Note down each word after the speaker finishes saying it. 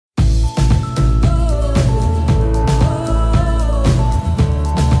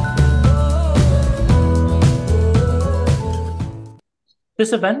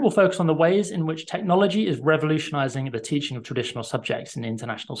This event will focus on the ways in which technology is revolutionizing the teaching of traditional subjects in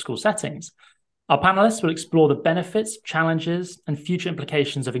international school settings. Our panelists will explore the benefits, challenges, and future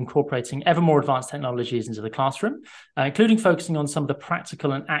implications of incorporating ever more advanced technologies into the classroom, including focusing on some of the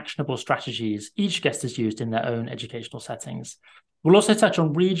practical and actionable strategies each guest has used in their own educational settings. We'll also touch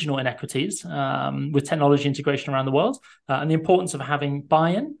on regional inequities with technology integration around the world and the importance of having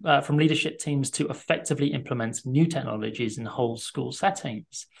buy-in from leadership teams to effectively implement new technologies in whole school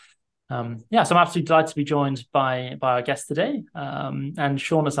settings. So I'm absolutely delighted to be joined by our guest today, and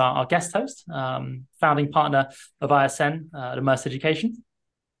Sean is our guest host, founding partner of ISN at Immerse Education.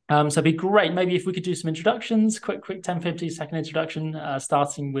 So it'd be great, maybe if we could do some introductions, quick 10-15-second introduction,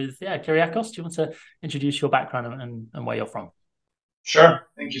 starting with, Kyriakos. Do you want to introduce your background and where you're from? Sure.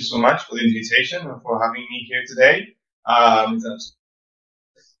 Thank you so much for the invitation and for having me here today. My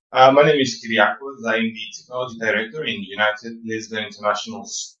name is Kyriakos. I'm the Technology Director in United Lisbon International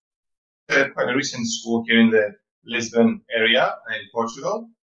School, quite a recent school here in the Lisbon area in Portugal.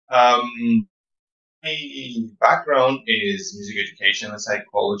 My background is music education and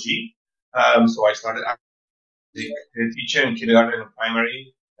psychology. So I started as a teacher in kindergarten and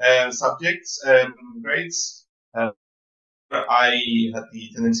primary subjects and grades. I had the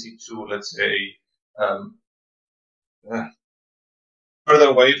tendency to, let's say, further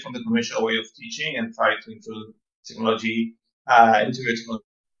away from the conventional way of teaching and try to include technology, integrate technology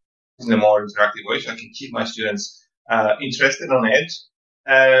in a more interactive way so I can keep my students interested on edge.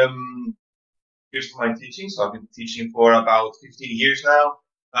 Here's my teaching. So I've been teaching for about 15 years now.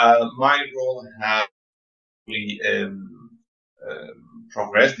 My role has really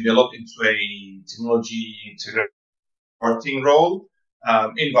progressed, developed into a technology supporting role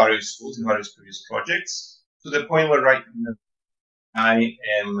in various schools, in various previous projects, to the point where right now I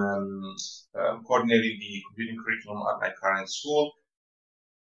am coordinating the computing curriculum at my current school,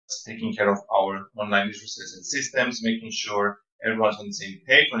 taking care of our online resources and systems, making sure everyone's on the same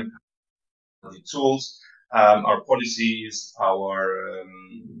page when it comes to the tools, our policies,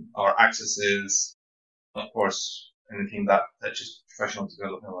 our accesses, of course, anything that touches professional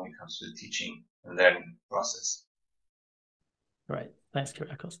development when it comes to the teaching and learning process. Great. Thanks,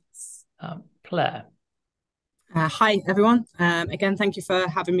 Kyriakos. Claire. Hi, everyone. Again, thank you for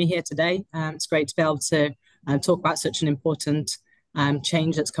having me here today. It's great to be able to talk about such an important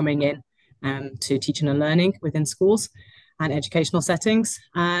change that's coming in to teaching and learning within schools and educational settings.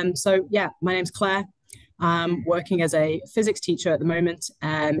 My name's Claire. I'm working as a physics teacher at the moment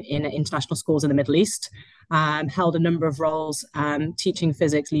in international schools in the Middle East. Held a number of roles, teaching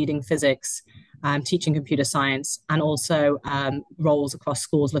physics, leading physics, teaching computer science, and also roles across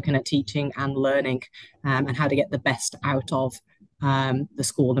schools looking at teaching and learning and how to get the best out of the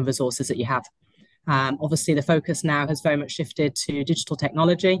school and the resources that you have. Obviously, the focus now has very much shifted to digital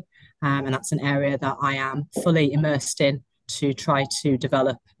technology, and that's an area that I am fully immersed in to try to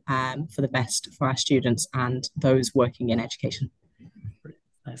develop for the best for our students and those working in education.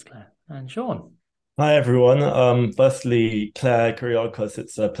 Thanks, Claire. And Sean. Hi, everyone. Firstly, Claire, Kyriakos,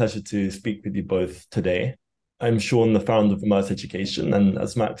 it's a pleasure to speak with you both today. I'm Sean, the founder of Immerse Education, and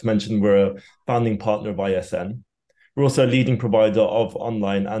as Max mentioned, we're a founding partner of ISN. We're also a leading provider of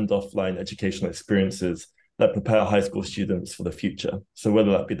online and offline educational experiences that prepare high school students for the future. So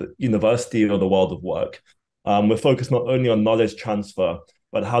whether that be the university or the world of work, we're focused not only on knowledge transfer,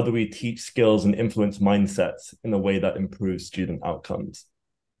 but how do we teach skills and influence mindsets in a way that improves student outcomes.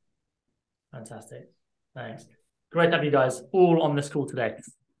 Fantastic. Thanks. Great to have you guys all on this call today.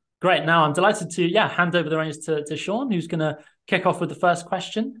 Great. Now I'm delighted to hand over the reins to Sean, who's going to kick off with the first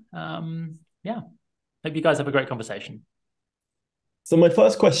question. Hope you guys have a great conversation. So my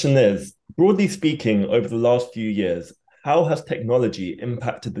first question is, broadly speaking, over the last few years, how has technology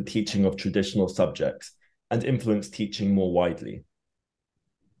impacted the teaching of traditional subjects and influenced teaching more widely?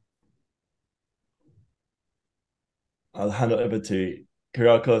 I'll hand it over to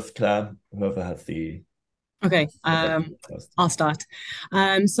Kyriakos, Claire, whoever has the... Okay, I'll start.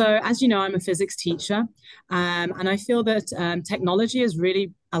 So as you know, I'm a physics teacher, and I feel that technology has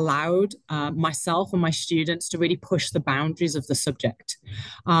really allowed myself and my students to really push the boundaries of the subject.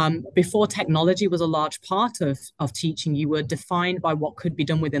 Before technology was a large part of teaching, you were defined by what could be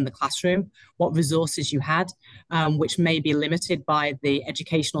done within the classroom, what resources you had, which may be limited by the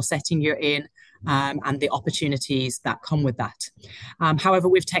educational setting you're in, and the opportunities that come with that. However,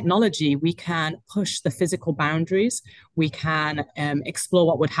 with technology, we can push the physical boundaries. We can explore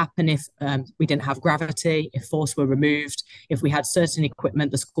what would happen if we didn't have gravity, if force were removed, if we had certain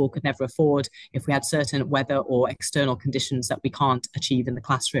equipment, the school could never afford if we had certain weather or external conditions that we can't achieve in the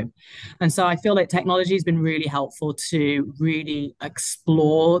classroom. And so I feel like technology has been really helpful to really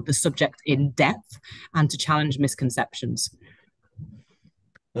explore the subject in depth and to challenge misconceptions.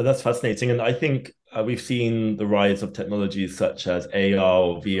 No, that's fascinating. And I think we've seen the rise of technologies such as AR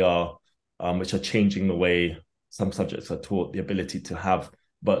or VR, which are changing the way some subjects are taught, the ability to have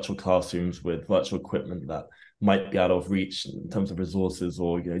virtual classrooms with virtual equipment that might be out of reach in terms of resources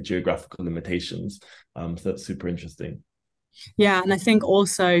or geographical limitations. So that's super interesting. Yeah, and I think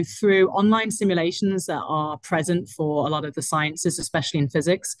also through online simulations that are present for a lot of the sciences, especially in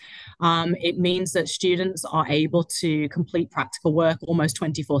physics, it means that students are able to complete practical work almost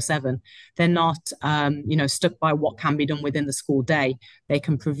 24/7. They're not, stuck by what can be done within the school day. They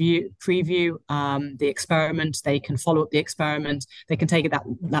can preview the experiment. They can follow up the experiment. They can take it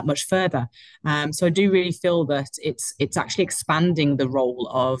that much further. So I do really feel that it's actually expanding the role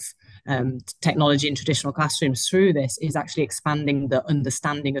of technology in traditional classrooms through this is actually expanding the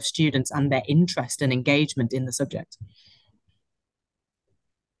understanding of students and their interest and engagement in the subject.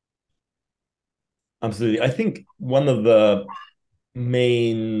 Absolutely. I think one of the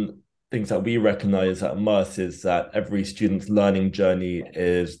main things that we recognize at Immerse is that every student's learning journey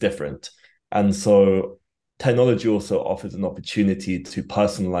is different. And so technology also offers an opportunity to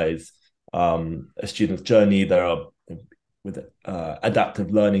personalize a student's journey. There are with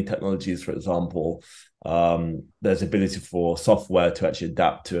adaptive learning technologies, for example, there's ability for software to actually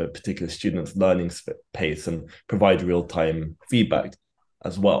adapt to a particular student's learning pace and provide real-time feedback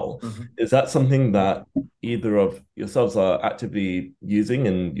as well. Mm-hmm. Is that something that either of yourselves are actively using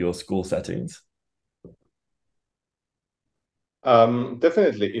in your school settings?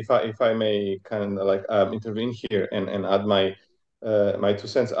 Definitely, if I may kind of like intervene here and add my 2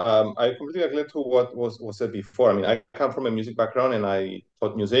 cents. I completely agree to what was said before. I mean, I come from a music background and I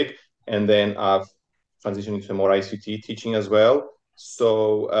taught music, and then I've transitioned into more ICT teaching as well.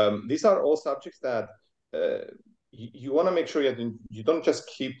 So these are all subjects that you want to make sure you don't just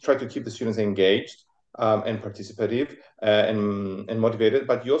try to keep the students engaged and participative and motivated,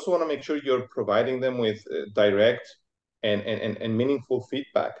 but you also want to make sure you're providing them with direct and meaningful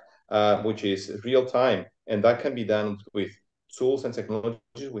feedback, which is real time, and that can be done with tools and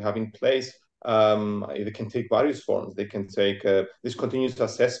technologies we have in place. They can take various forms. They can take this continuous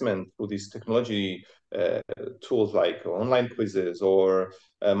assessment through these technology tools like online quizzes or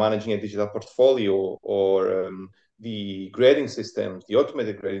managing a digital portfolio or the grading systems, the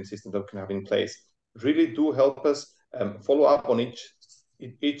automated grading systems that we can have in place really do help us follow up on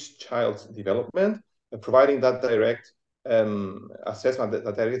each child's development, providing that direct assessment,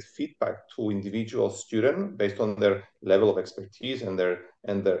 that direct feedback to individual student based on their level of expertise and their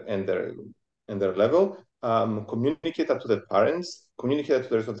level. Communicate that to the parents, communicate that to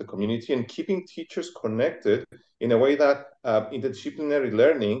the rest of the community, and keeping teachers connected in a way that interdisciplinary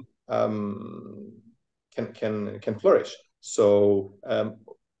learning can flourish. So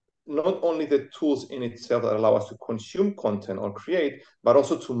not only the tools in itself that allow us to consume content or create, but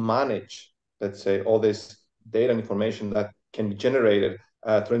also to manage, let's say, all this data and information that can be generated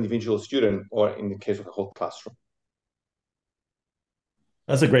through an individual student or in the case of the whole classroom.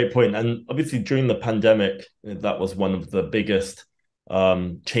 That's a great point. And obviously during the pandemic, that was one of the biggest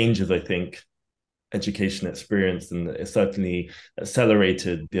changes, I think, education experienced, and it certainly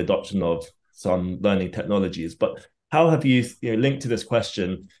accelerated the adoption of some learning technologies. But how have you, linked to this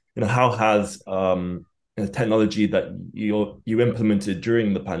question, how has technology that you implemented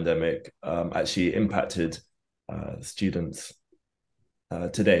during the pandemic actually impacted students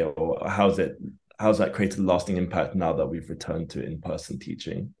today, or how's that created a lasting impact now that we've returned to in-person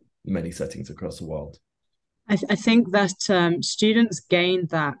teaching in many settings across the world? I think that students gained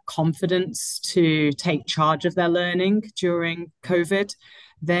that confidence to take charge of their learning during COVID.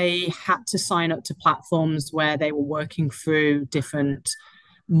 They had to sign up to platforms where they were working through different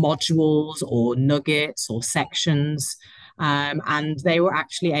modules or nuggets or sections, and they were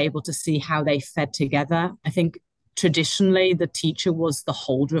actually able to see how they fed together. I think traditionally the teacher was the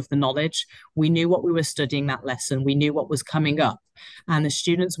holder of the knowledge. We knew what we were studying that lesson. We knew what was coming up. And the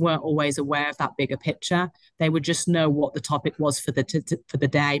students weren't always aware of that bigger picture. They would just know what the topic was for the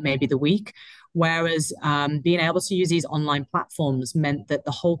day, maybe the week. Whereas being able to use these online platforms meant that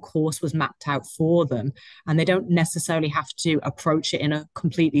the whole course was mapped out for them, and they don't necessarily have to approach it in a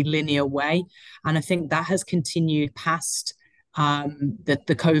completely linear way. And I think that has continued past the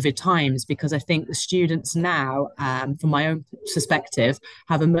COVID times, because I think the students now, from my own perspective,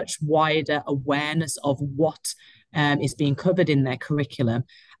 have a much wider awareness of what is being covered in their curriculum.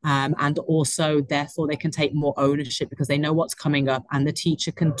 And also, therefore, they can take more ownership because they know what's coming up, and the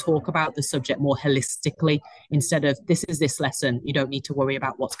teacher can talk about the subject more holistically instead of this is this lesson. You don't need to worry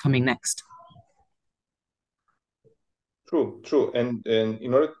about what's coming next. True. And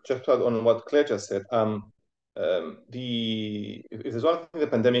in order just to add on what Claire just said, if there's one thing the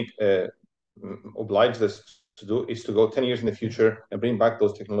pandemic obliged us to do is to go 10 years in the future and bring back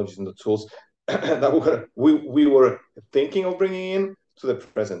those technologies and the tools that we were thinking of bringing in to the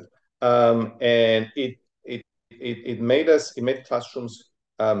present. And it made classrooms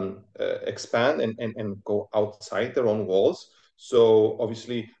expand and go outside their own walls. So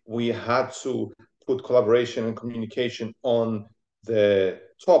obviously we had to put collaboration and communication on the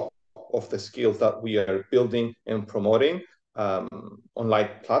top of the skills that we are building and promoting. Online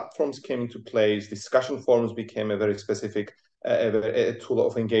platforms came into place. Discussion forums became a very specific a tool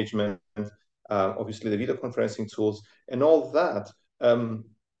of engagement. Obviously, the video conferencing tools and all that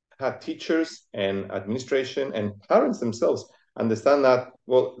had teachers and administration and parents themselves understand that,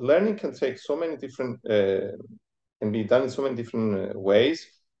 well, learning can take so many different, can be done in so many different ways.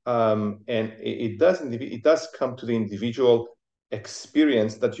 And it does come to the individual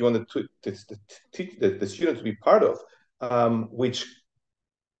experience that you want the student to be part of, which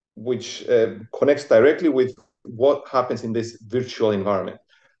connects directly with what happens in this virtual environment.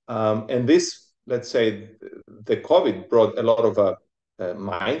 And this, let's say, the COVID brought a lot of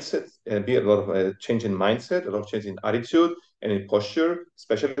mindset, a lot of change in mindset, a lot of change in attitude and in posture,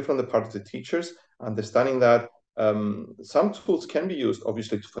 especially from the part of the teachers, understanding that some tools can be used,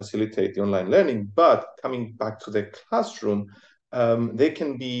 obviously, to facilitate the online learning, but coming back to the classroom, they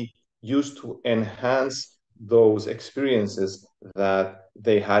can be used to enhance those experiences that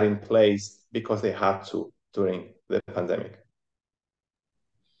they had in place because they had to during the pandemic.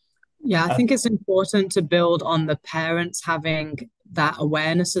 Yeah, I think it's important to build on the parents having that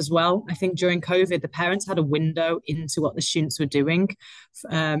awareness as well. I think during COVID, the parents had a window into what the students were doing.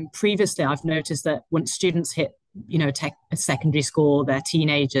 Previously, I've noticed that when students hit, secondary school, they're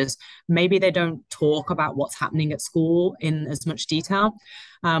teenagers, maybe they don't talk about what's happening at school in as much detail.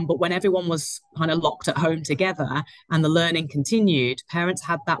 But when everyone was kind of locked at home together and the learning continued, parents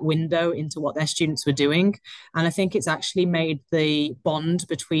had that window into what their students were doing. And I think it's actually made the bond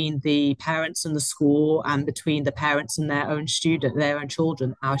between the parents and the school and between the parents and their own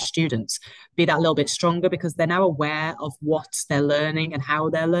children, our students, be that little bit stronger because they're now aware of what they're learning and how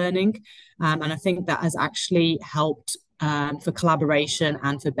they're learning. And I think that has actually helped for collaboration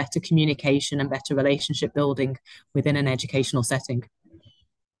and for better communication and better relationship building within an educational setting.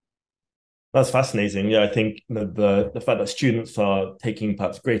 That's fascinating. Yeah, I think the fact that students are taking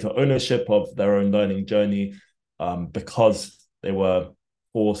perhaps greater ownership of their own learning journey because they were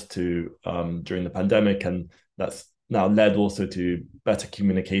forced to during the pandemic, and that's now led also to better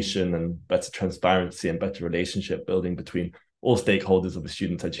communication and better transparency and better relationship building between all stakeholders of a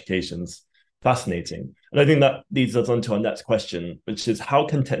student's education's fascinating. And I think that leads us on to our next question, which is how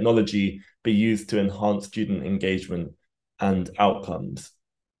can technology be used to enhance student engagement and outcomes?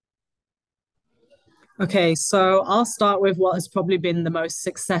 Okay, so I'll start with what has probably been the most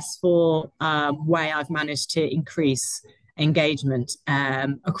successful way I've managed to increase engagement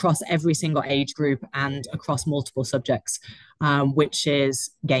across every single age group and across multiple subjects, which is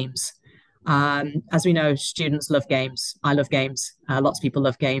games. As we know, students love games. I love games. Lots of people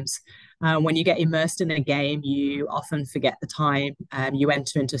love games. When you get immersed in a game, you often forget the time. You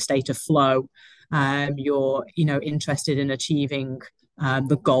enter into a state of flow. You're, interested in achieving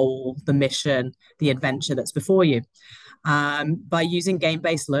the goal, the mission, the adventure that's before you. By using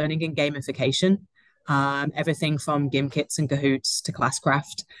game-based learning and gamification, everything from Gimkits and Kahoots to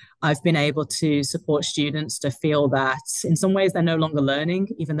Classcraft, I've been able to support students to feel that in some ways they're no longer learning,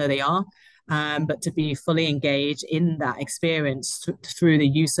 even though they are, but to be fully engaged in that experience through the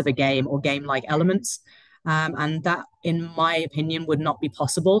use of a game or game-like elements. And that, in my opinion, would not be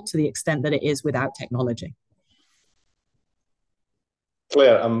possible to the extent that it is without technology.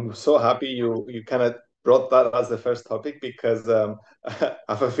 Claire, I'm so happy you kind of brought that as the first topic because I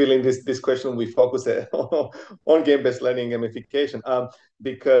have a feeling this question will focus on game-based learning gamification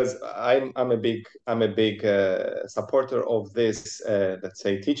because I'm a big supporter of this let's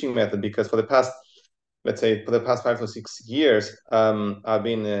say teaching method because for the past 5 or 6 years I've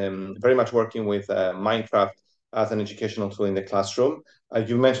been very much working with Minecraft as an educational tool in the classroom.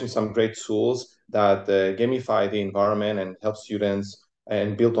 You mentioned some great tools that gamify the environment and help students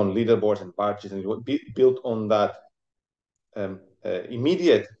and built on leaderboards and badges and built on that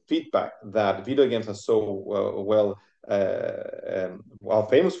immediate feedback that video games are so well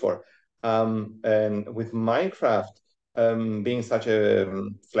famous for. And with Minecraft, being such a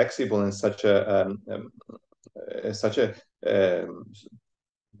flexible and such a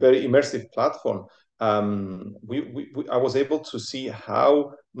very immersive platform, I was able to see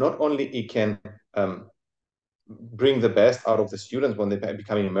how not only it can bring the best out of the students when they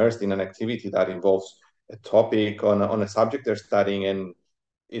become immersed in an activity that involves a topic on a subject they're studying, and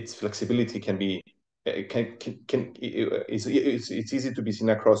its flexibility can be it's easy to be seen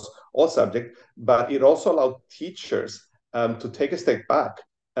across all subjects, but it also allowed teachers to take a step back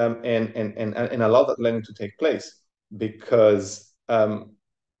and allow that learning to take place, because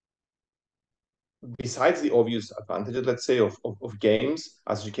besides the obvious advantages, let's say, of games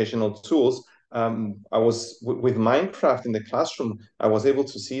as educational tools, I was with Minecraft in the classroom. I was able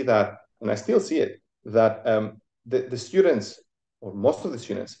to see that, and I still see it, that the students, or most of the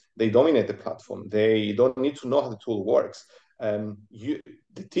students, they dominate the platform. They don't need to know how the tool works. The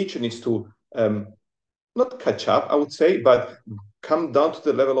teacher needs to not catch up, I would say, but come down to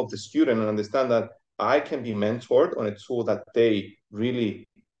the level of the student and understand that I can be mentored on a tool that they really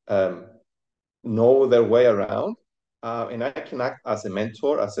know their way around, and I can act as a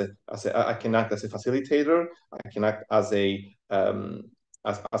mentor, I can act as a facilitator, I can act as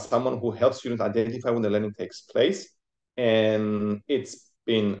as someone who helps students identify when the learning takes place. And it's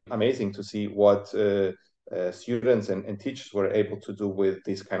been amazing to see what students and teachers were able to do with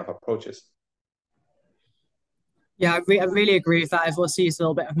these kind of approaches. Yeah, I really agree with that. I've also used a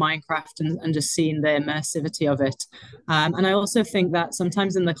little bit of Minecraft and just seen the immersivity of it. And I also think that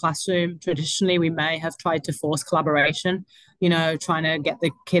sometimes in the classroom, traditionally, we may have tried to force collaboration, trying to get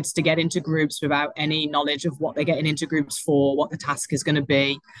the kids to get into groups without any knowledge of what they're getting into groups for, what the task is going to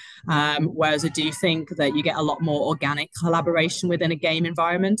be. Whereas I do think that you get a lot more organic collaboration within a game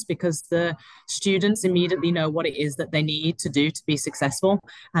environment, because the students immediately know what it is that they need to do to be successful,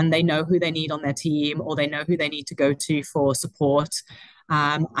 and they know who they need on their team, or they know who they need to go to for support.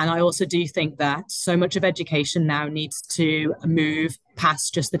 And I also do think that so much of education now needs to move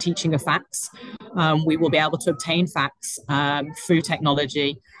past just the teaching of facts. We will be able to obtain facts through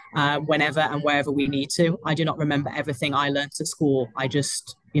technology whenever and wherever we need to. I do not remember everything I learned at school. I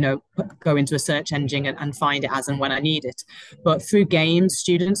just go into a search engine and find it as and when I need it. But through games,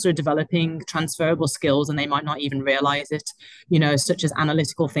 students are developing transferable skills, and they might not even realize it, such as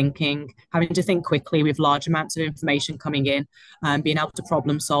analytical thinking, having to think quickly with large amounts of information coming in, being able to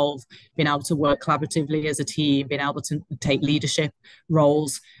problem solve, being able to work collaboratively as a team, being able to take leadership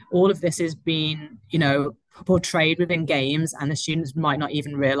roles. All of this is being, portrayed within games, and the students might not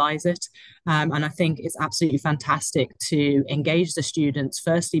even realize it. And I think it's absolutely fantastic to engage the students,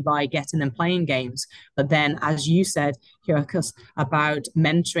 firstly by getting them playing games, but then, as you said, Kyriakos, about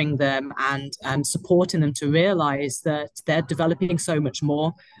mentoring them and supporting them to realize that they're developing so much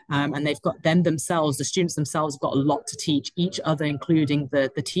more, and they've got the students themselves have got a lot to teach each other, including the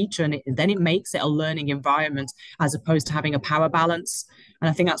teacher, and then it makes it a learning environment as opposed to having a power balance. And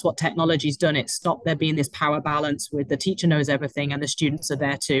I think that's what technology's done. It stopped there being this power balance with the teacher knows everything and the students are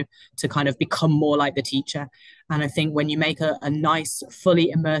there to kind of become more like the teacher. And I think when you make a nice,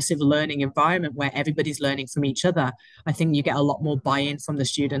 fully immersive learning environment where everybody's learning from each other, I think you get a lot more buy-in from the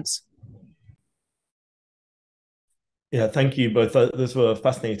students. Yeah, thank you both. Those were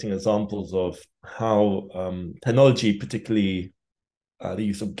fascinating examples of how technology, particularly the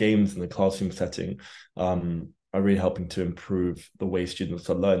use of games in the classroom setting, are really helping to improve the way students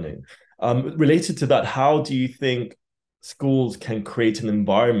are learning. Related to that, how do you think schools can create an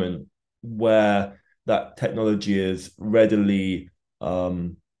environment where that technology is readily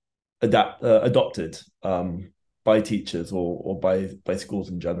adopted by teachers or by schools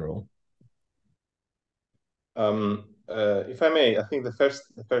in general? If I may, I think the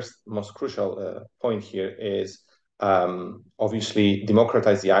first most crucial point here is obviously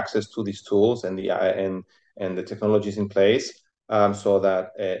democratize the access to these tools and the technologies in place, so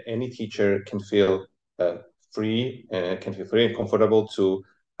that any teacher can feel free and comfortable to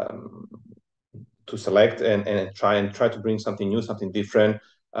select and try to bring something new, something different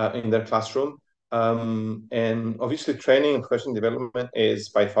in their classroom. And obviously, training and professional development is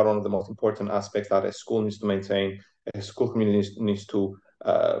by far one of the most important aspects that a school needs to maintain, a school community needs to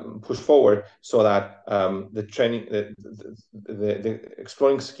push forward, so that the training, the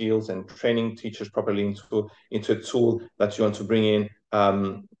exploring skills and training teachers properly into a tool that you want to bring in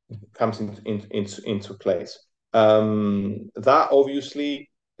comes into place. That obviously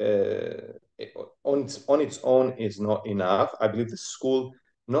on its own is not enough. I believe the school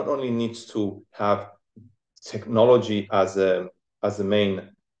not only needs to have technology as the main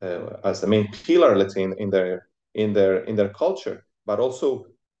pillar, let's say, in their culture, but also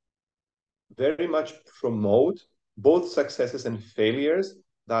very much promote both successes and failures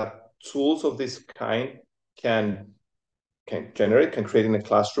that tools of this kind can generate, can create in a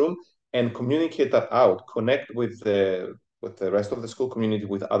classroom, and communicate that out, connect with the rest of the school community,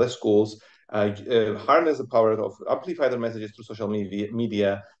 with other schools, harness the power of amplify their messages through social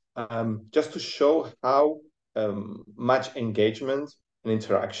media, just to show how much engagement and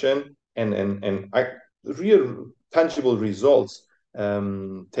interaction and real tangible results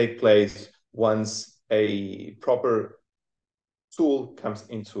take place once a proper tool comes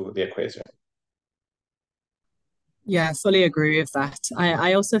into the equation. Yeah, I fully agree with that.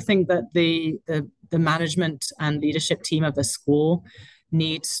 I also think that the management and leadership team of the school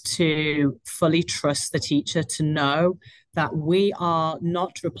needs to fully trust the teacher to know that we are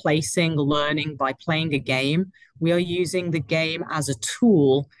not replacing learning by playing a game. We are using the game as a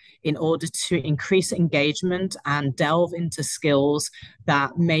tool in order to increase engagement and delve into skills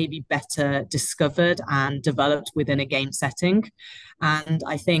that may be better discovered and developed within a game setting. And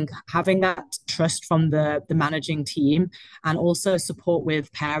I think having that trust from the managing team and also support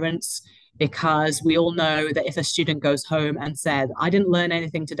with parents, because we all know that if a student goes home and said, I didn't learn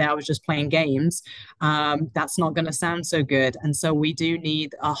anything today, I was just playing games, that's not going to sound so good. And so we do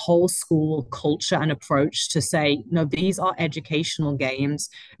need a whole school culture and approach to say, no, these are educational games.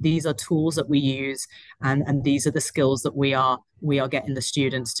 These are tools that we use, and these are the skills that we are getting the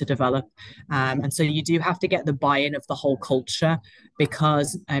students to develop. And so you do have to get the buy-in of the whole culture,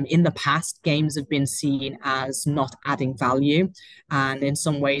 because in the past, games have been seen as not adding value, and in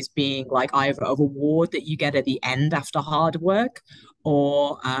some ways being like either a reward that you get at the end after hard work,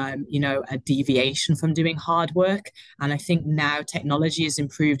 or a deviation from doing hard work. And I think now technology has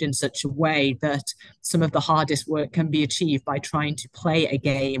improved in such a way that some of the hardest work can be achieved by trying to play a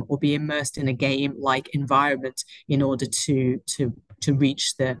game or be immersed in a game like environment in order to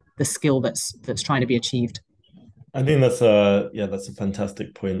reach the skill that's trying to be achieved. I think that's a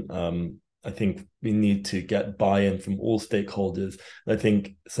fantastic point. I think we need to get buy-in from all stakeholders. I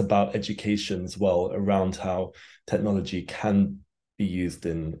think it's about education as well, around how technology can be used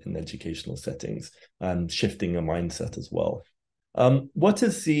in educational settings, and shifting a mindset as well. What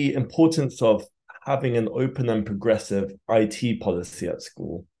is the importance of having an open and progressive IT policy at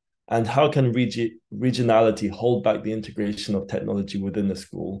school? And how can regionality hold back the integration of technology within the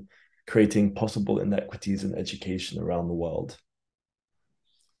school, creating possible inequities in education around the world?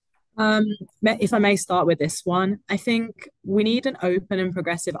 If I may start with this one, I think we need an open and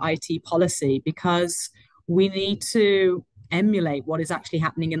progressive IT policy, because we need to emulate what is actually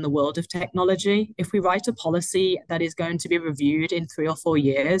happening in the world of technology. If we write a policy that is going to be reviewed in 3 or 4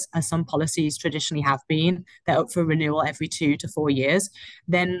 years, as some policies traditionally have been, they're up for renewal every 2 to 4 years,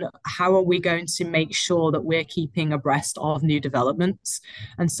 then how are we going to make sure that we're keeping abreast of new developments?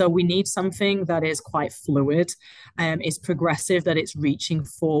 And so we need something that is quite fluid, is progressive, that it's reaching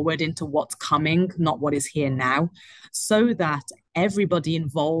forward into what's coming, not what is here now, so that everybody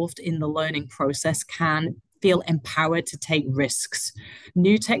involved in the learning process can feel empowered to take risks.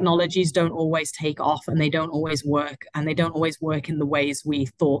 New technologies don't always take off, and they don't always work, and they don't always work in the ways we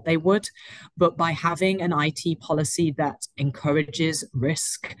thought they would. But by having an IT policy that encourages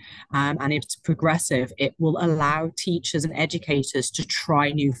risk, and it's progressive, it will allow teachers and educators to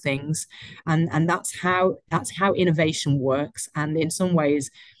try new things. And that's how innovation works. And in some ways,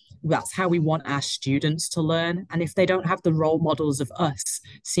 that's how we want our students to learn. And if they don't have the role models of us,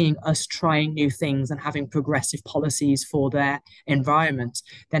 seeing us trying new things and having progressive policies for their environment,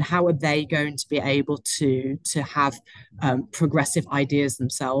 then how are they going to be able to have progressive ideas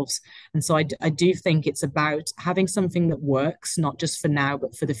themselves? And so I do think it's about having something that works, not just for now,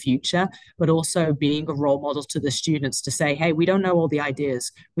 but for the future, but also being a role model to the students to say, hey, we don't know all the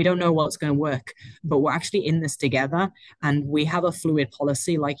ideas. We don't know what's going to work, but we're actually in this together. And we have a fluid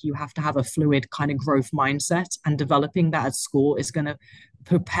policy. Like, you have to have a fluid kind of growth mindset, and developing that at school is going to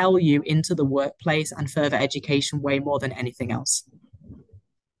propel you into the workplace and further education way more than anything else.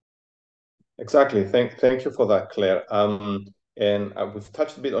 Exactly. Thank you for that, Claire. And we've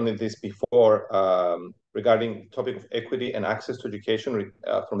touched a bit on this before, regarding the topic of equity and access to education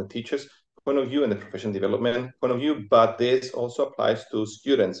from the teacher's point of view and the professional development point of view, but this also applies to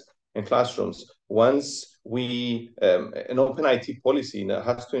students and classrooms. Once an open IT policy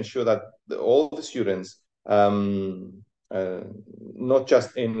has to ensure that all the students, not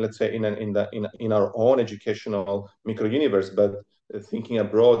just in, let's say, in our own educational micro universe, but thinking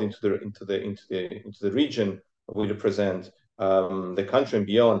abroad into the region we represent, the country and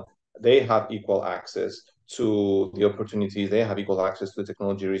beyond, they have equal access to the opportunities. They have equal access to the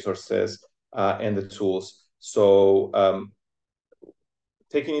technology resources and the tools. So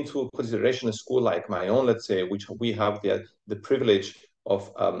taking into consideration a school like my own, let's say, which we have the privilege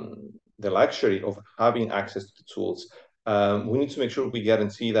of the luxury of having access to the tools, we need to make sure we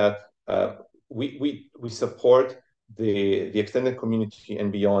guarantee that we support the extended community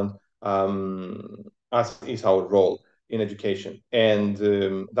and beyond, as is our role in education. And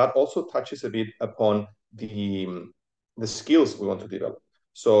that also touches a bit upon the skills we want to develop.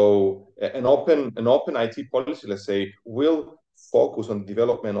 So an open IT policy, let's say, will focus on the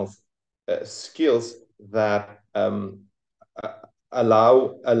development of skills that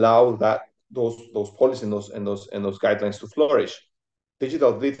allow that those policies and those guidelines to flourish.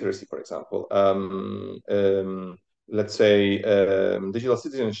 Digital literacy, for example, let's say digital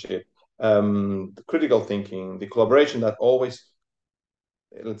citizenship, critical thinking, the collaboration that always,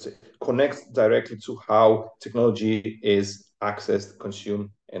 let's say, connects directly to how technology is accessed, consumed,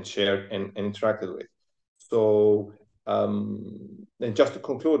 and shared and interacted with. So, and just to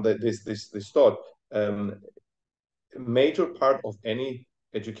conclude this thought, a major part of any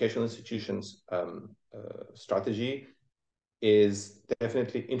educational institution's strategy is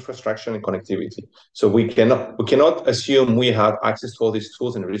definitely infrastructure and connectivity. So we cannot assume we have access to all these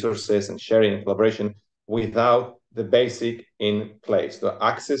tools and resources and sharing and collaboration without the basic in place. The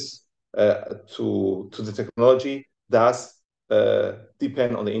access to the technology does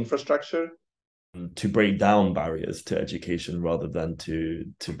depend on the infrastructure. To break down barriers to education rather than to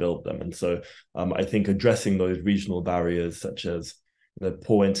build them. And so I think addressing those regional barriers, such as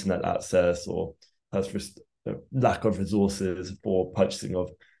poor internet access or lack of resources for purchasing of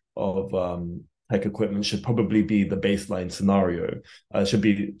tech equipment, should probably be the baseline scenario. We should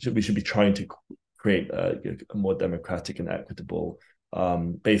be trying to create a more democratic and equitable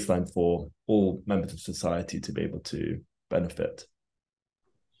baseline for all members of society to be able to benefit.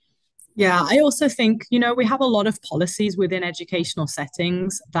 Yeah, I also think, we have a lot of policies within educational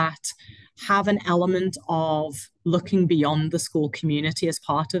settings that have an element of looking beyond the school community as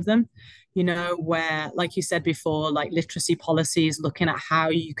part of them, where, like you said before, like literacy policies, looking at how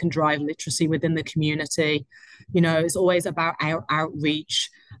you can drive literacy within the community. It's always about outreach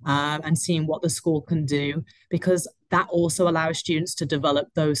and seeing what the school can do, because that also allows students to develop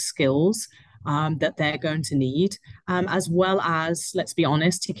those skills that they're going to need, as well as, let's be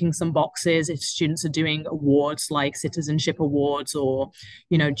honest, ticking some boxes if students are doing awards like citizenship awards or,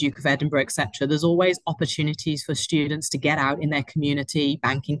 Duke of Edinburgh, etc. There's always opportunities for students to get out in their community,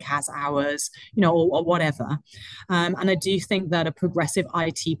 banking CAS hours, or whatever. And I do think that a progressive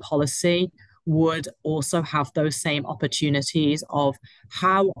IT policy would also have those same opportunities of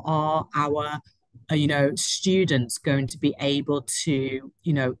how are our students going to be able to,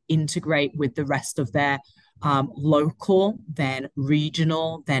 integrate with the rest of their local, then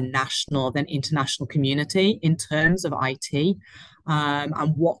regional, then national, then international community in terms of IT.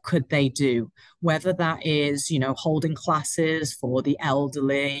 And what could they do? Whether that is, holding classes for the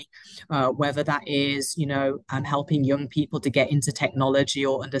elderly, whether that is, helping young people to get into technology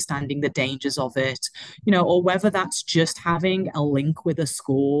or understanding the dangers of it, or whether that's just having a link with a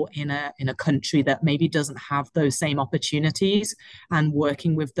school in a country that maybe doesn't have those same opportunities, and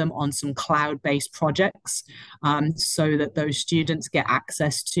working with them on some cloud-based projects, so that those students get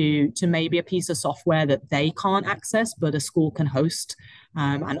access to maybe a piece of software that they can't access, but a school can host,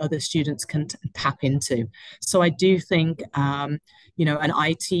 and other students can tap into. So I do think, an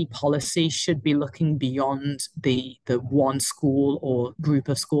IT policy should be looking beyond the one school or group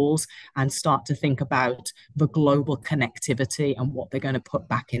of schools and start to think about the global connectivity and what they're going to put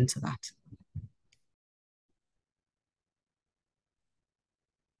back into that.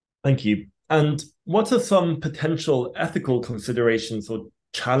 Thank you. And what are some potential ethical considerations or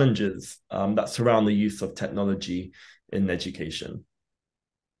challenges that surround the use of technology in education?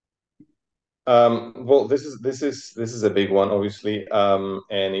 Well, this is a big one, obviously, and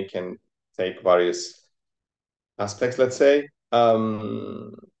it can take various aspects, let's say.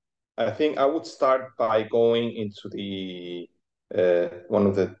 I think I would start by going into the one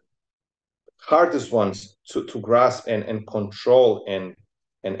of the hardest ones to grasp and control and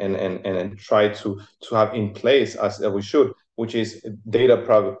try to have in place as we should, which is data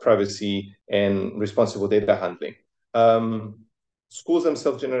privacy and responsible data handling. Schools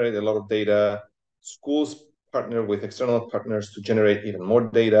themselves generate a lot of data. Schools partner with external partners to generate even more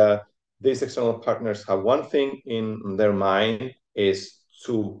data. These external partners have one thing in their mind, is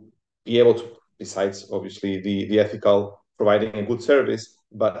to be able to, besides obviously the ethical, providing a good service,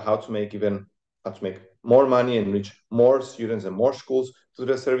 but how to make more money and reach more students and more schools through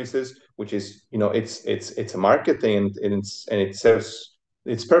their services, which is, it's a market thing, and it serves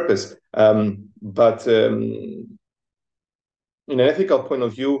its purpose. But in an ethical point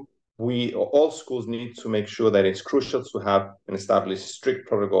of view, all schools need to make sure that it's crucial to have and establish strict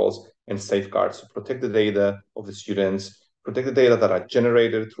protocols and safeguards to protect the data of the students, protect the data that are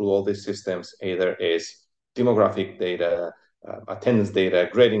generated through all these systems, either is demographic data, attendance data,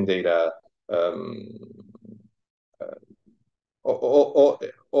 grading data,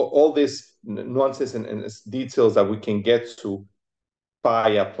 all these nuances and details that we can get to by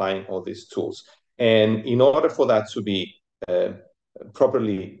applying all these tools. And in order for that to be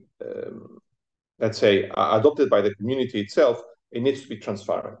properly, let's say, adopted by the community itself, it needs to be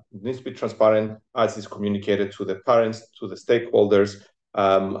transparent. It needs to be transparent as is communicated to the parents, to the stakeholders,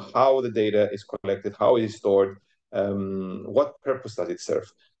 how the data is collected, how it is stored, what purpose does it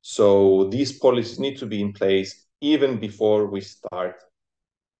serve. So these policies need to be in place even before we start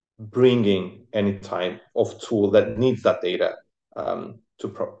bringing any type of tool that needs that data to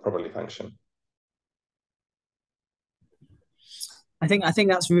properly function. I think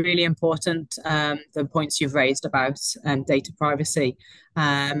that's really important, the points you've raised about data privacy.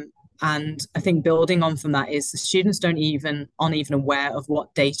 And I think building on from that is the students aren't even aware of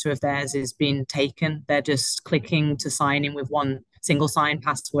what data of theirs is being taken. They're just clicking to sign in with one single sign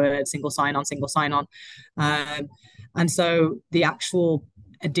password, single sign on. And so the actual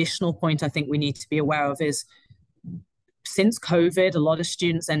additional point I think we need to be aware of is, since COVID, a lot of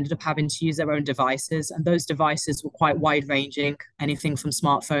students ended up having to use their own devices, and those devices were quite wide-ranging, anything from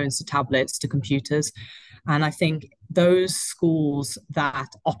smartphones to tablets to computers. And I think those schools that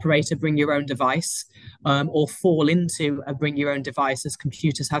operate a bring your own device or fall into a bring your own device, as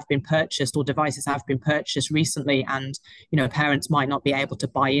computers have been purchased or devices have been purchased recently, and parents might not be able to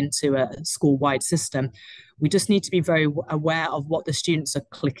buy into a school-wide system. We just need to be very aware of what the students are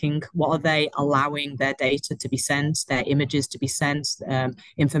clicking. What are they allowing their data to be sent, their images to be sent,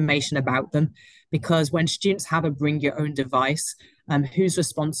 information about them? Because when students have a bring your own device, who's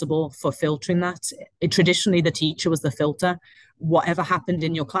responsible for filtering that? Traditionally, the teacher was the filter. Whatever happened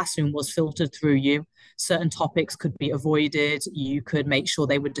in your classroom was filtered through you. Certain topics could be avoided. You could make sure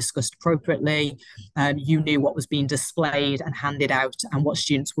they were discussed appropriately. You knew what was being displayed and handed out and what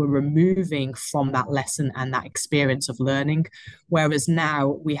students were removing from that lesson and that experience of learning. Whereas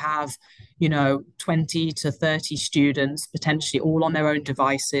now we have 20 to 30 students potentially all on their own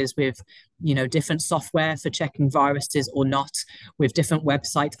devices with different software for checking viruses or not, with different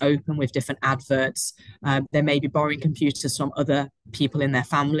websites open with different adverts. They may be borrowing computers from other people in their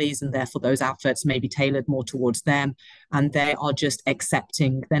families, and therefore those adverts may be tailored more towards them, and they are just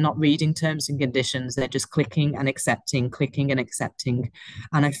accepting. They're not reading terms and conditions, they're just clicking and accepting.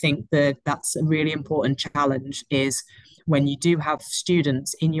 And I think that that's a really important challenge, is when you do have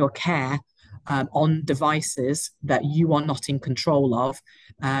students in your care on devices that you are not in control of,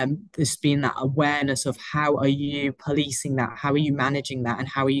 there's been that awareness of how are you policing that, how are you managing that, and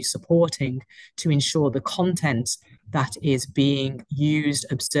how are you supporting to ensure the content that is being used,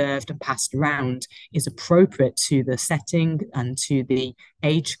 observed, and passed around is appropriate to the setting and to the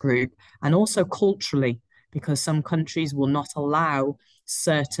age group, and also culturally, because some countries will not allow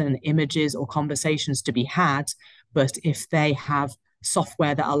certain images or conversations to be had, but if they have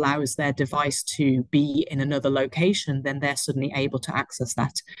software that allows their device to be in another location, then they're suddenly able to access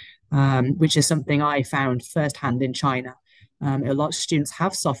that, which is something I found firsthand in China. A lot of students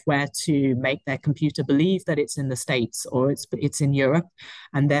have software to make their computer believe that it's in the States or it's in Europe,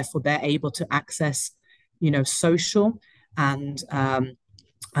 and therefore they're able to access, social and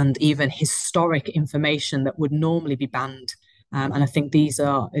even historic information that would normally be banned. And I think these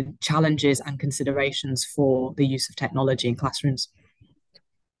are challenges and considerations for the use of technology in classrooms.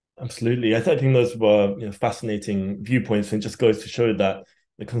 Absolutely. I think those were fascinating viewpoints, and just goes to show that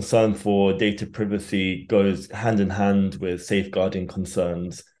the concern for data privacy goes hand in hand with safeguarding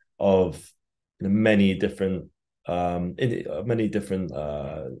concerns of many different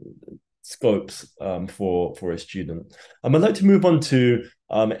scopes for a student. I'd like to move on to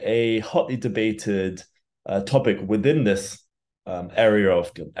a hotly debated topic within this area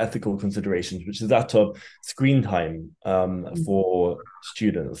of ethical considerations, which is that of screen time for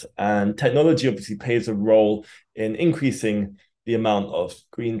students. And technology obviously plays a role in increasing the amount of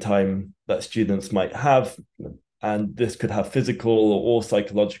screen time that students might have, and this could have physical or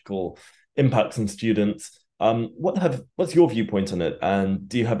psychological impacts on students. What's your viewpoint on it, and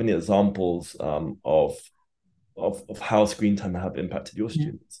do you have any examples of how screen time have impacted your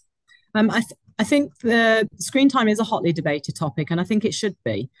students? I think the screen time is a hotly debated topic, and I think it should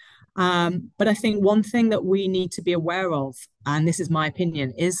be. But I think one thing that we need to be aware of, and this is my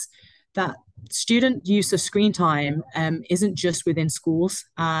opinion, is that student use of screen time isn't just within schools,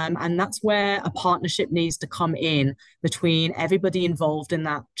 and that's where a partnership needs to come in between everybody involved in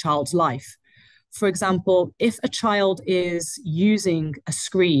that child's life. For example, if a child is using a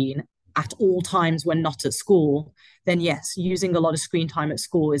screen at all times when not at school, then yes, using a lot of screen time at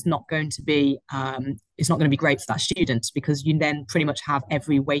school is not going to be great for that student, because you then pretty much have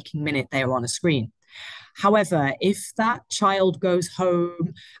every waking minute they are on a screen. However, if that child goes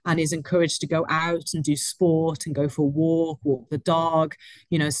home and is encouraged to go out and do sport and go for a walk the dog,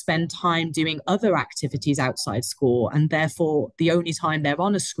 spend time doing other activities outside school, and therefore the only time they're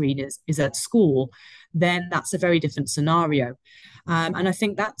on a screen is at school, then that's a very different scenario. And I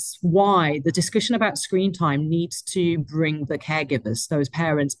think that's why the discussion about screen time needs to bring the caregivers, those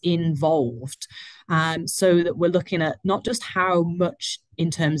parents, involved, so that we're looking at not just how much in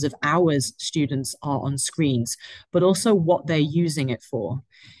terms of hours students are on screens, but also what they're using it for.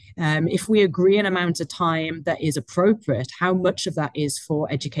 If we agree an amount of time that is appropriate, how much of that is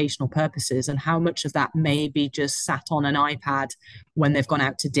for educational purposes and how much of that may be just sat on an iPad when they've gone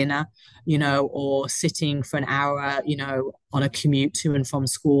out to dinner, or sitting for an hour, on a commute to and from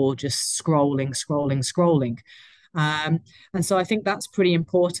school, just scrolling. And so I think that's pretty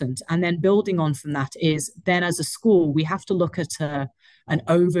important. And then building on from that is then as a school, we have to look at an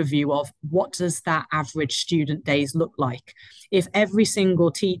overview of what does that average student days look like. If every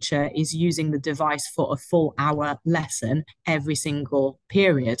single teacher is using the device for a full hour lesson every single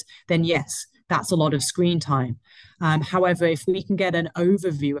period, then yes, that's a lot of screen time. However, if we can get an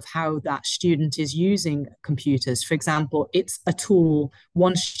overview of how that student is using computers, for example, it's a tool,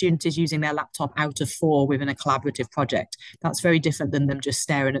 one student is using their laptop out of 4 within a collaborative project. That's very different than them just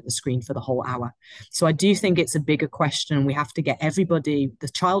staring at the screen for the whole hour. So I do think it's a bigger question. We have to get everybody, the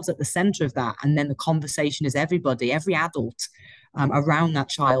child's at the center of that, and then the conversation is everybody, every adult around that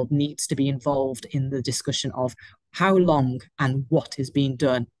child needs to be involved in the discussion of how long and what is being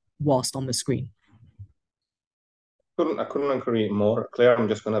done whilst on the screen. I couldn't agree more. Claire, I'm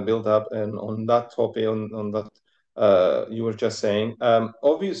just going to build up and on that topic, on that you were just saying.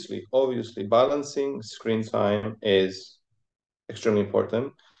 Obviously, balancing screen time is extremely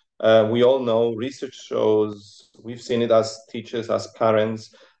important. We all know, research shows, we've seen it as teachers, as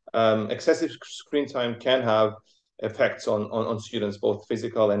parents, excessive screen time can have effects on students, both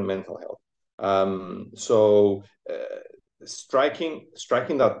physical and mental health. So striking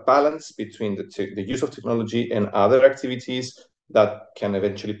that balance between the use of technology and other activities that can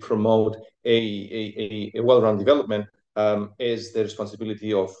eventually promote a well-run development is the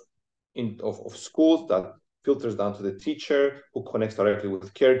responsibility of schools, that filters down to the teacher, who connects directly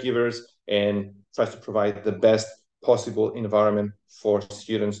with caregivers and tries to provide the best possible environment for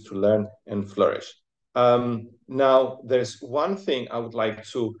students to learn and flourish. Now, there's one thing I would like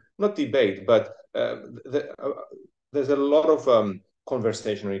to not debate, but there's a lot of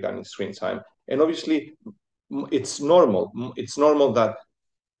conversation regarding screen time. And obviously, it's normal. It's normal that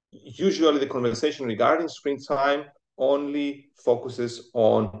usually the conversation regarding screen time only focuses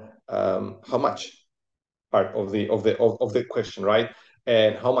on how much part of the question, right?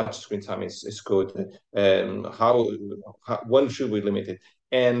 And how much screen time is good, and when should we limit it?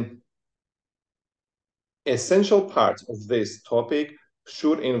 And essential part of this topic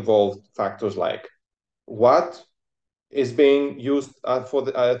should involve factors like what is being used through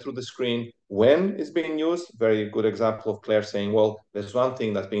the screen, when is being used. Very good example of Claire saying, well, there's one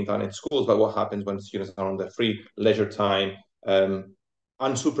thing that's being done in schools, but what happens when students are on their free leisure time,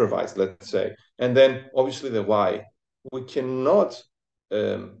 unsupervised, let's say. And then obviously the why. We cannot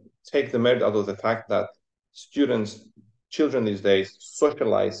take the merit out of the fact that children these days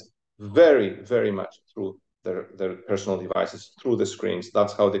socialize very, very much through their personal devices, through the screens.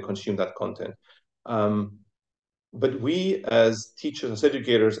 That's how they consume that content. But we as teachers, as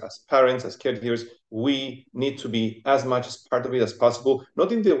educators, as parents, as caregivers, we need to be as much as part of it as possible,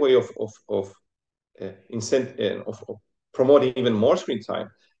 not in the way of promoting even more screen time,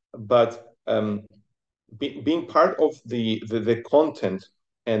 but being part of the content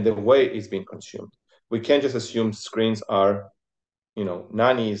and the way it's being consumed. We can't just assume screens are,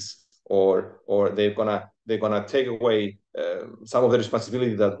 nannies, or they're gonna take away some of the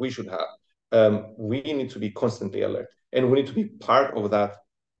responsibility that we should have. We need to be constantly alert, and we need to be part of that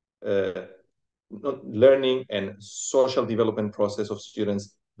learning and social development process of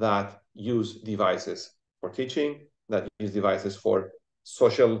students that use devices for teaching, that use devices for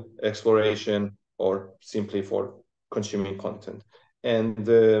social exploration, or simply for consuming content. And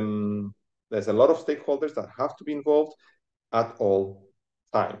there's a lot of stakeholders that have to be involved at all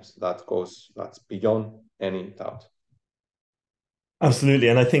times. That's beyond any doubt. Absolutely.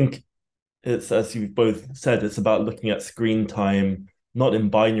 And I think it's, as you've both said, it's about looking at screen time, not in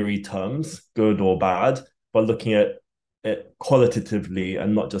binary terms, good or bad, but looking at it qualitatively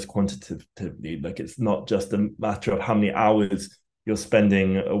and not just quantitatively. Like it's not just a matter of how many hours you're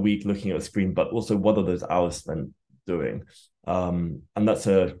spending a week looking at a screen, but also what are those hours spent doing. And that's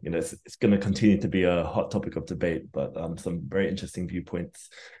it's going to continue to be a hot topic of debate, but some very interesting viewpoints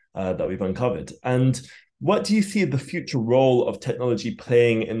that we've uncovered. And what do you see the future role of technology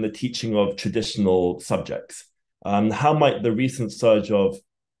playing in the teaching of traditional subjects? How might the recent surge of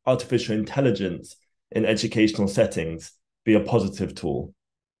artificial intelligence in educational settings be a positive tool?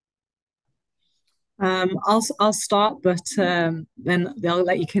 I'll start, but then I'll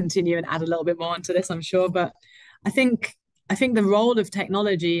let you continue and add a little bit more onto this, I'm sure. But I think the role of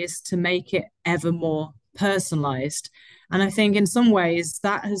technology is to make it ever more personalized, and I think in some ways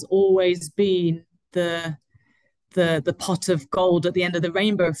that has always been the pot of gold at the end of the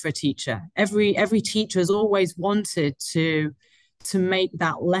rainbow for a teacher. Every teacher has always wanted to make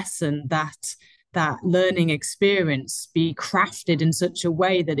that lesson, that learning experience be crafted in such a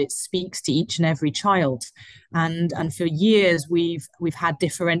way that it speaks to each and every child. And for years we've had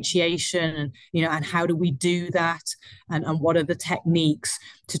differentiation, and and how do we do that, and what are the techniques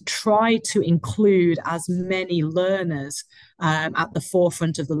to try to include as many learners at the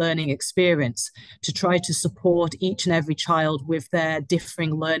forefront of the learning experience, to try to support each and every child with their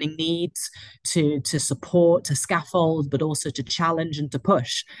differing learning needs, to support, to scaffold, but also to challenge and to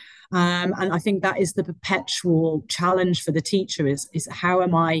push. And I think that is the perpetual challenge for the teacher is how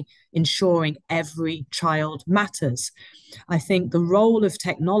am I ensuring every child matters? I think the role of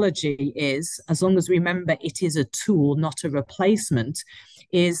technology is, as long as we remember it is a tool, not a replacement,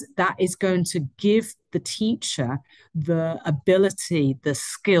 is that is going to give the teacher the ability, the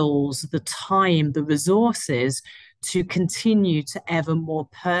skills, the time, the resources to continue to ever more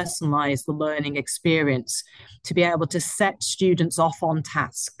personalize the learning experience, to be able to set students off on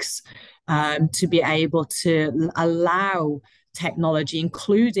tasks, to be able to allow technology,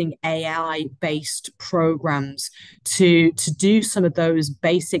 including AI-based programs, to do some of those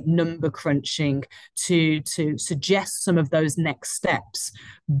basic number crunching, to suggest some of those next steps,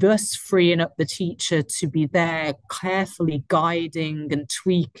 thus freeing up the teacher to be there carefully guiding and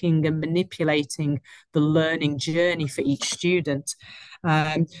tweaking and manipulating the learning journey for each student.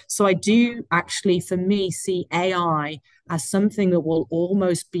 So I do actually, for me, see AI as something that will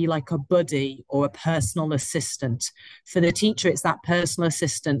almost be like a buddy or a personal assistant. For the teacher, it's that personal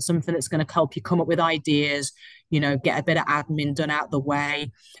assistant, something that's going to help you come up with ideas, get a bit of admin done out the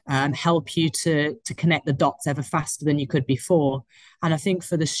way, help you to connect the dots ever faster than you could before. And I think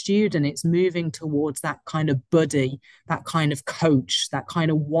for the student, it's moving towards that kind of buddy, that kind of coach, that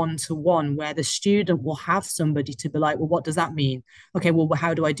kind of one-to-one, where the student will have somebody to be like, well, what does that mean? Okay, well,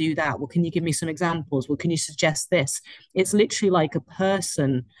 how do I do that? Well, can you give me some examples? Well, can you suggest this? It's literally like a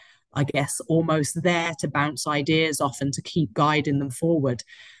person, I guess, almost there to bounce ideas off and to keep guiding them forward.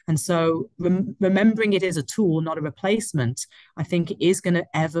 And so remembering it is a tool, not a replacement, I think it is going to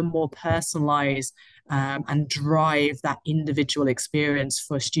ever more personalize and drive that individual experience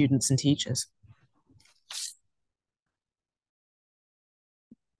for students and teachers.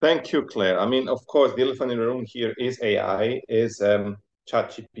 Thank you, Claire. I mean, of course, the elephant in the room here is AI, is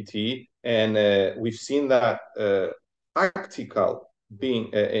ChatGPT, and we've seen that practical being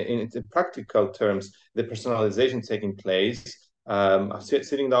in practical terms, the personalization taking place. I'm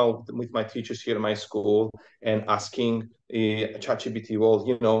sitting down with my teachers here in my school and asking ChatGPT,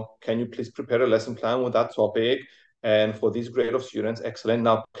 well, can you please prepare a lesson plan with that topic? And for this grade of students, excellent.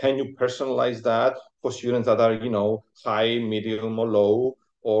 Now, can you personalize that for students that are, high, medium, or low,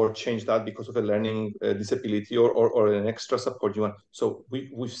 or change that because of a learning disability or an extra support you want? So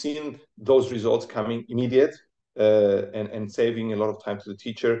we've seen those results coming immediate and saving a lot of time to the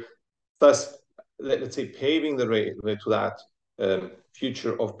teacher. Thus, let's say, paving the way to that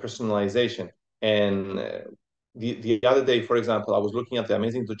future of personalization. And the other day, for example, I was looking at the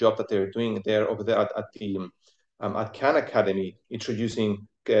amazing job that they're doing there over there at Khan Academy, introducing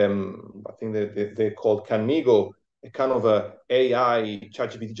I think they're called Kanigo, a kind of a AI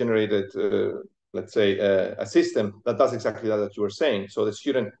ChatGPT generated let's say a system that does exactly that you were saying. So the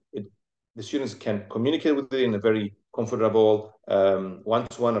students can communicate with it in a very comfortable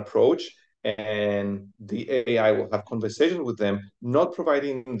one-to-one approach, and the AI will have conversations with them, not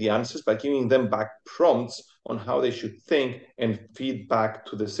providing the answers, but giving them back prompts on how they should think and feed back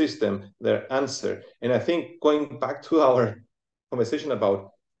to the system their answer. And I think going back to our conversation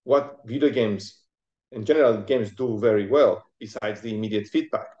about what video games, in general, games do very well, besides the immediate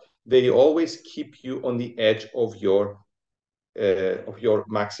feedback, they always keep you on the edge of your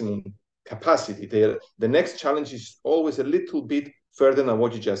maximum capacity. The next challenge is always a little bit further than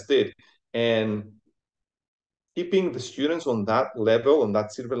what you just did. And keeping the students on that level, on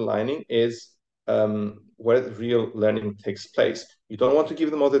that silver lining, is where the real learning takes place. You don't want to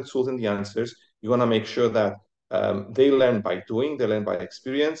give them all the tools and the answers. You want to make sure that they learn by doing, they learn by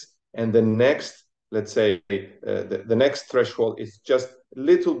experience. And the next, let's say, the next threshold is just a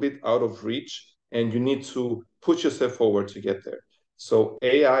little bit out of reach, and you need to push yourself forward to get there. So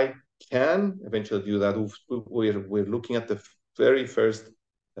AI can eventually do that. We're looking at the very first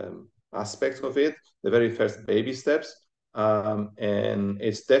aspects of it, the very first baby steps, and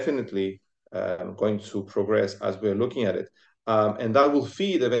it's definitely going to progress as we're looking at it, and that will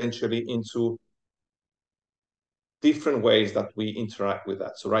feed eventually into different ways that we interact with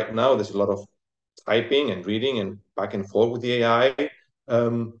that. So right now there's a lot of typing and reading and back and forth with the AI.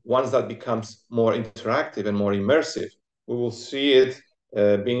 Once that becomes more interactive and more immersive, we will see it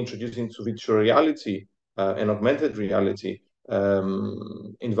being introduced into virtual reality and augmented reality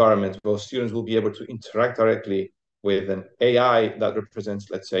environment, where students will be able to interact directly with an AI that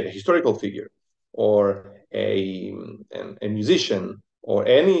represents, let's say, a historical figure or a musician or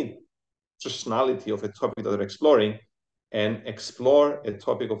any personality of a topic that they're exploring, and explore a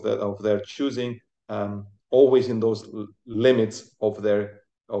topic of their choosing, always in those limits of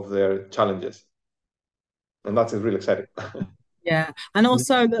their challenges. And that's really exciting. Yeah, and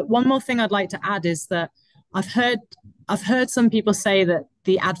also one more thing I'd like to add is that I've heard some people say that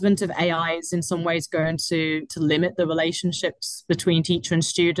the advent of AI is in some ways going to limit the relationships between teacher and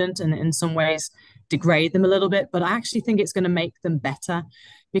student, and in some ways degrade them a little bit. But I actually think it's going to make them better,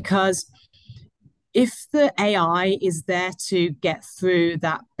 because if the AI is there to get through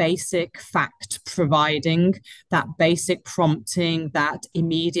that basic fact providing, that basic prompting, that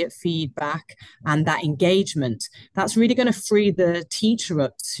immediate feedback, and that engagement, that's really going to free the teacher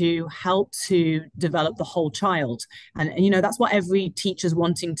up to help to develop the whole child. And you know, that's what every teacher's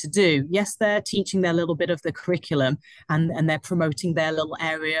wanting to do. Yes, they're teaching their little bit of the curriculum, and they're promoting their little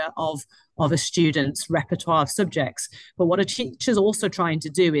area of a student's repertoire of subjects. But what a teacher's also trying to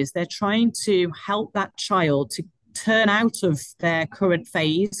do is they're trying to help that child to turn out of their current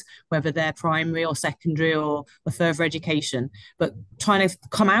phase, whether they're primary or secondary or further education, but trying to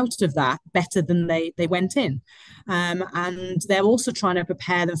come out of that better than they went in. And they're also trying to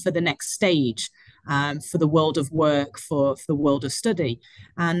prepare them for the next stage, for the world of work, for the world of study.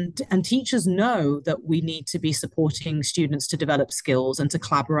 And teachers know that we need to be supporting students to develop skills and to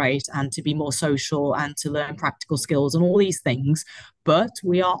collaborate and to be more social and to learn practical skills and all these things. But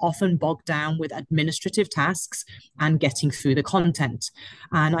we are often bogged down with administrative tasks and getting through the content.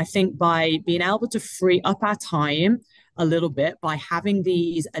 And I think by being able to free up our time a little bit by having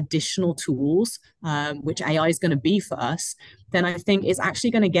these additional tools, which AI is going to be for us, then I think it's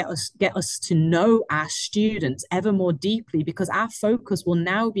actually going to get us to know our students ever more deeply, because our focus will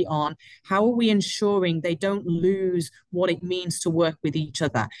now be on how are we ensuring they don't lose what it means to work with each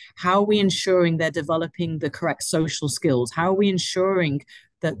other? How are we ensuring they're developing the correct social skills? How are we ensuring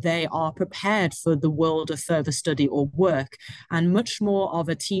that they are prepared for the world of further study or work? And much more of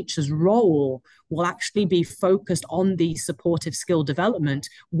a teacher's role will actually be focused on the supportive skill development,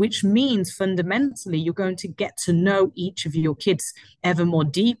 which means fundamentally you're going to get to know each of your kids ever more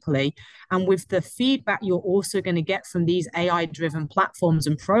deeply. And with the feedback you're also going to get from these AI-driven platforms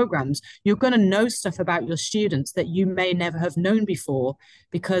and programs, you're going to know stuff about your students that you may never have known before,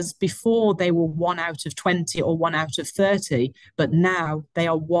 because before they were 1 out of 20 or 1 out of 30, but now they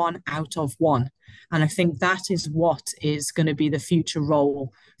are 1 out of 1. And I think that is what is going to be the future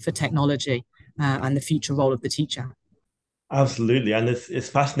role for technology, and the future role of the teacher. Absolutely. And it's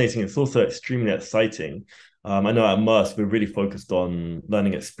fascinating. It's also extremely exciting. I know at Immerse, we're really focused on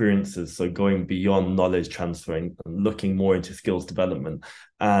learning experiences. So going beyond knowledge transferring and looking more into skills development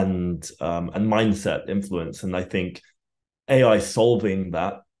and mindset influence. And I think AI solving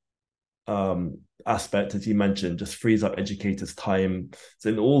that aspect, as you mentioned, just frees up educators' time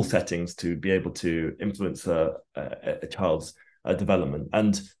in all settings to be able to influence a child's development.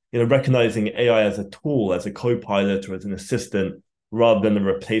 And recognizing AI as a tool, as a co-pilot or as an assistant rather than a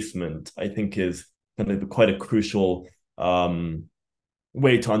replacement, I think is kind of quite a crucial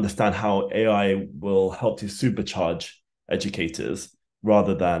way to understand how AI will help to supercharge educators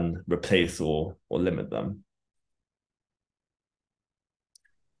rather than replace or limit them.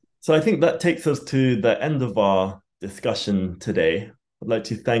 So I think that takes us to the end of our discussion today. I'd like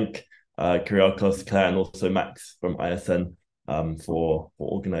to thank Kyriakos, Claire, and also Max from ISN for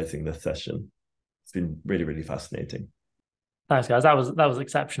organizing this session. It's been really, really fascinating. Thanks, guys. That was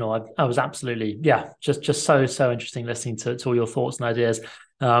exceptional. I was absolutely, just so interesting listening to all your thoughts and ideas.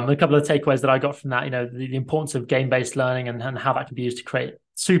 A couple of takeaways that I got from that, the importance of game-based learning and how that can be used to create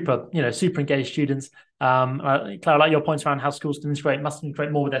super engaged students. Claire, I like your points around how schools must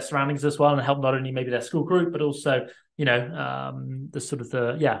integrate more with their surroundings as well, and help not only maybe their school group, but also,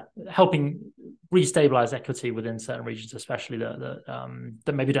 helping restabilize equity within certain regions, especially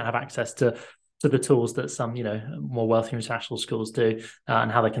that maybe don't have access to the tools that some more wealthy international schools do,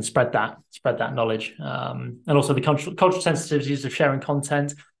 and how they can spread that knowledge, and also the cultural sensitivities of sharing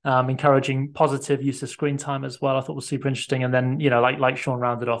content, encouraging positive use of screen time as well. I thought was super interesting. And then like Sean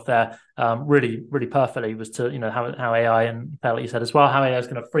rounded off there really perfectly, was to how AI, and like you said as well, how AI is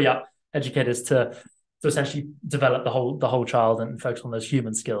going to free up educators to essentially develop the whole child and focus on those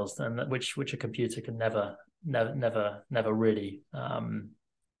human skills, and which a computer can never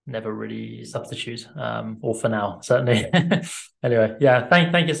really substitute, or for now certainly. Anyway,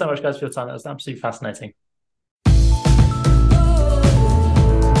 thank you so much, guys, for your time. That was absolutely fascinating.